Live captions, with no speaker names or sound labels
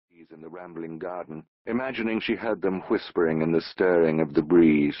in the rambling garden, imagining she heard them whispering in the stirring of the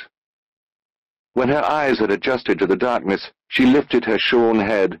breeze. When her eyes had adjusted to the darkness, she lifted her shorn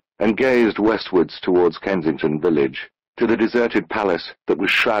head and gazed westwards towards Kensington village, to the deserted palace that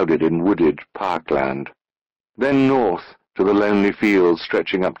was shrouded in wooded parkland, then north to the lonely fields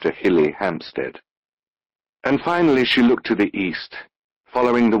stretching up to hilly Hampstead. And finally she looked to the east,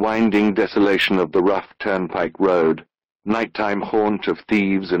 following the winding desolation of the rough turnpike road, nighttime haunt of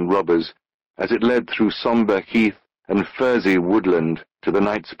thieves and robbers, as it led through sombre heath and furzy woodland to the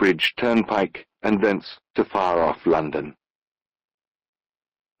Knightsbridge turnpike and thence to far-off London.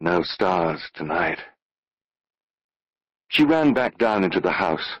 No stars tonight. She ran back down into the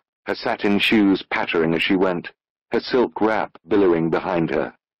house, her satin shoes pattering as she went, her silk wrap billowing behind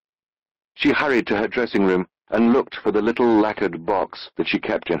her. She hurried to her dressing room and looked for the little lacquered box that she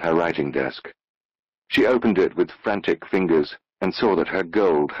kept in her writing desk. She opened it with frantic fingers and saw that her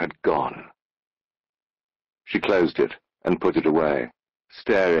gold had gone. She closed it and put it away,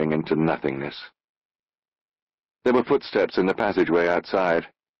 staring into nothingness. There were footsteps in the passageway outside.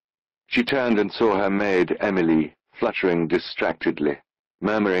 She turned and saw her maid, Emily, fluttering distractedly,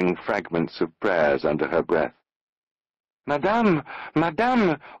 murmuring fragments of prayers under her breath. "Madame,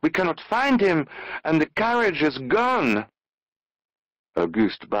 Madame, we cannot find him, and the carriage is gone."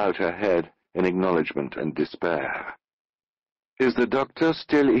 Auguste bowed her head in acknowledgment and despair. "Is the doctor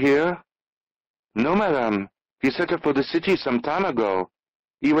still here?" "No, madame. He set off for the city some time ago.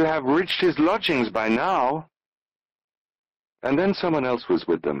 He will have reached his lodgings by now." And then someone else was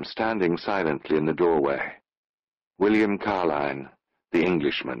with them, standing silently in the doorway. William Carline, the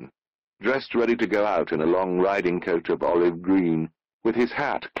Englishman, dressed ready to go out in a long riding coat of olive green, with his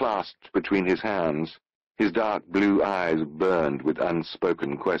hat clasped between his hands, his dark blue eyes burned with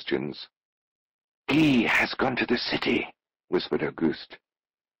unspoken questions. "He has gone to the city," whispered Auguste.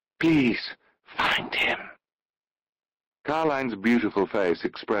 "Please, find him." Carline's beautiful face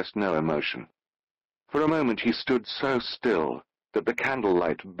expressed no emotion. For a moment he stood so still that the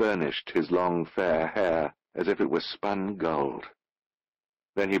candlelight burnished his long fair hair as if it were spun gold.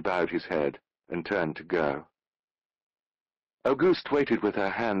 Then he bowed his head and turned to go. Auguste waited with her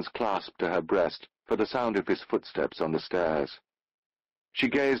hands clasped to her breast for the sound of his footsteps on the stairs. She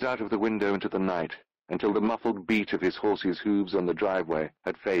gazed out of the window into the night until the muffled beat of his horse's hooves on the driveway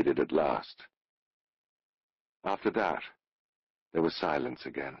had faded at last. After that, there was silence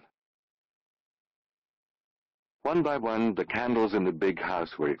again. One by one, the candles in the big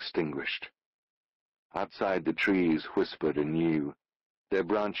house were extinguished. Outside, the trees whispered anew, their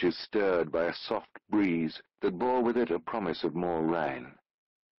branches stirred by a soft breeze that bore with it a promise of more rain.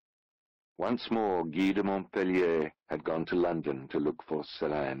 Once more, Guy de Montpellier had gone to London to look for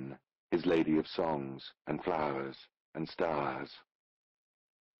Selene, his lady of songs and flowers and stars.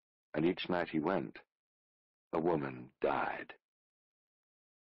 And each night he went, a woman died.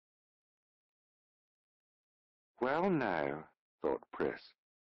 "Well, now," thought Pris.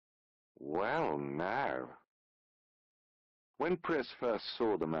 "Well, now." When Pris first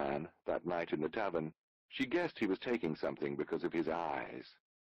saw the man, that night in the tavern, she guessed he was taking something because of his eyes.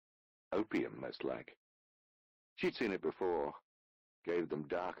 Opium, most like. She'd seen it before. Gave them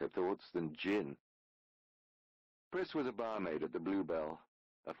darker thoughts than gin. Pris was a barmaid at the Bluebell,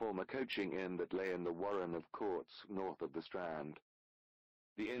 a former coaching inn that lay in the warren of courts north of the Strand.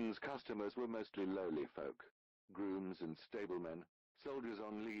 The inn's customers were mostly lowly folk, grooms and stablemen, soldiers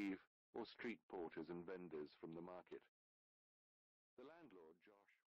on leave, or street porters and vendors from the market. The landlord